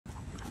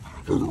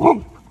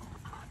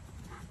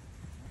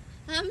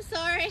I'm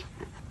sorry.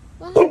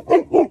 What?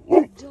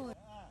 George,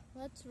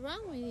 what's wrong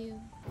with you?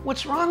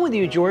 What's wrong with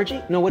you,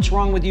 Georgie? No, what's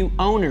wrong with you,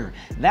 owner?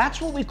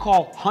 That's what we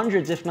call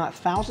hundreds, if not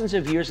thousands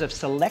of years of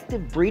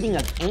selective breeding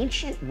of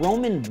ancient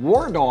Roman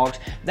war dogs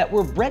that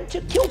were bred to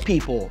kill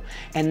people.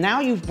 And now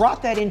you've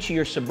brought that into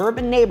your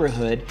suburban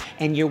neighborhood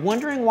and you're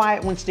wondering why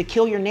it wants to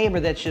kill your neighbor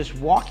that's just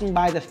walking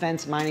by the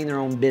fence minding their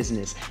own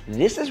business.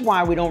 This is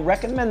why we don't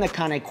recommend the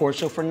Cane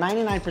Corso for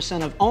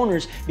 99% of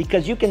owners,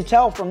 because you can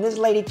tell from this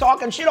lady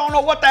talking, she don't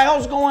know what the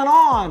hell's going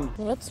on.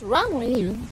 What's wrong with you?